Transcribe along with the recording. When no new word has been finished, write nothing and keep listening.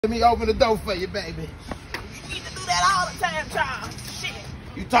Let me open the door for you, baby. You need to do that all the time, child. Shit.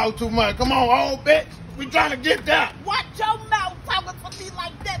 You talk too much. Come on, old bitch. We trying to get that. Watch your mouth talking to me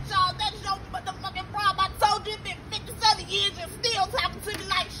like that, child. That's your motherfucking problem. I told you it's been 57 years and still talking to me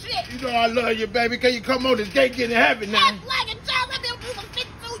like shit. You know I love you, baby. Can you come on? This gate getting heavy now. Act like it, child. I've been with you for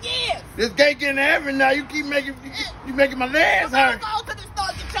 52 years. This gate getting heavy now. You keep making you making my legs hurt. Go to the store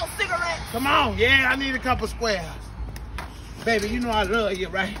and get your cigarettes. Come on. Yeah, I need a couple squares. Baby, you know I love you,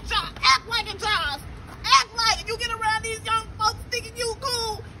 right? Child, act like it, child. Act like it. You get around these young folks thinking you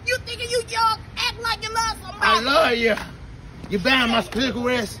cool. You thinking you young. Act like you love somebody. I love you. You buying my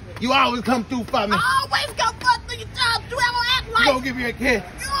cigarettes. You always come through for me. I always come fuck to you, child. You ever act like You gonna give me a kiss.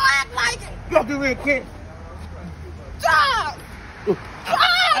 You don't act like it. You gonna give me a kiss. Child.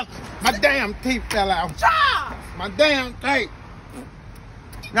 Child. My damn teeth fell out. Child. My damn teeth.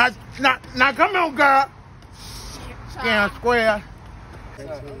 Now come on, girl. Damn square.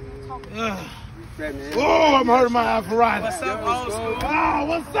 Oh, I'm hurting my arthritis. What's up, old school? Oh,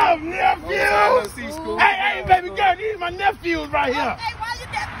 what's up, nephew? Hey, baby girl, these are my nephews right here. Hey, why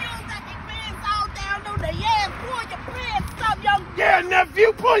your nephews got their pants all down on their ass? Pull your pants up, young. Yeah,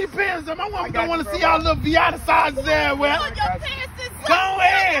 nephew, pull your pants up. I want to see y'all little Viata sizes everywhere. Pull your pants up. Go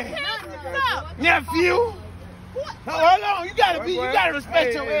ahead. Pull your pants up. Nephew. Hold on, you gotta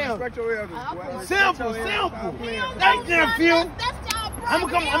respect your elders. Respect your elders. Simple. Thank you, nephew. That's y'all brother.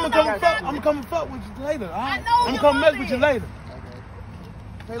 I'm gonna come fuck with you later. All right? I know I'm you gonna mess want with it. you later.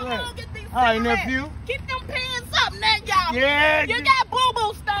 Say Come later. on, get these All right, cigarettes. nephew. Get them pants up now, y'all. Yeah. You got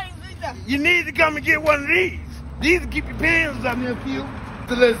boo-boo stains in there. You need to come and get one of these. These will keep your pants up, nephew.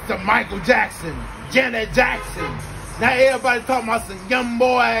 To listen to Michael Jackson, Janet Jackson. Now everybody's talking about some young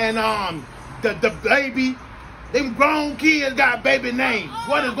boy and the baby. Them grown kids got baby names.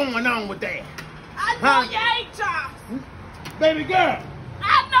 What is going on with that? I know you ain't child. Baby girl.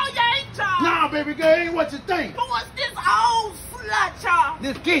 I know you ain't child. Nah, baby girl, ain't what you think. Who is this old slut, child?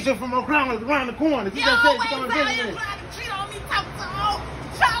 This Keisha from around the corner. She You just said always she's gonna out visit here me. trying to cheat on me, talking to old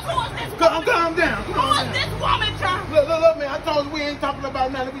child. Who is this woman? Calm down. Who is this woman, child? Look, man. I told you we ain't talking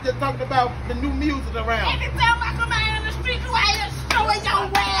about nothing. We just talking about the new music around. Every time I come out in the street, you out here showing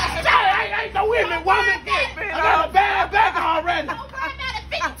your ass. I ain't no women, woman. I got a bad back already. Oh, God, that is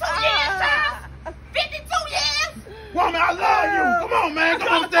 52 years, child. 52 years? Woman, I love you. Come on, man.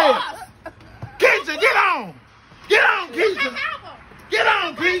 Come upstairs. Keisha, get on. Get on, Keisha. Get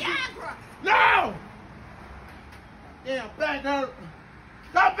on, Keisha. No. Damn, back hurt.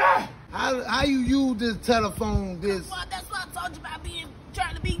 Stop back. How you use this telephone? Well, that's what I told you about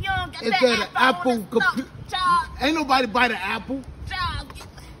trying to be young. Got It's that an iPhone Apple and stuff. computer. Child, Ain't nobody buy the Apple.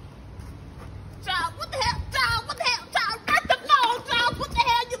 child, what the hell, child, write the phone, child, what the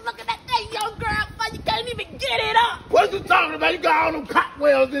hell you looking at that young girl for? You can't even get it up. What you talking about? You got all them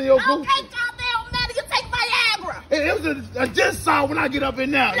cotwells in your Okay, boots. child, they don't matter, you take Viagra. It was a just saw when I get up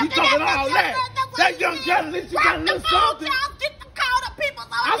in there. You Look at talking that, all look that. at what That you young did. Catalyst, she got a Write the little phone, something. child, get the call the people.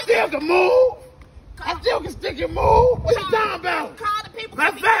 I still can move. I still can stick and move. What you talking about? Call the people.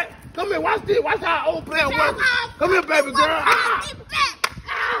 That's that. Come here, watch this. Watch how old player works. Come here, baby girl. Ah!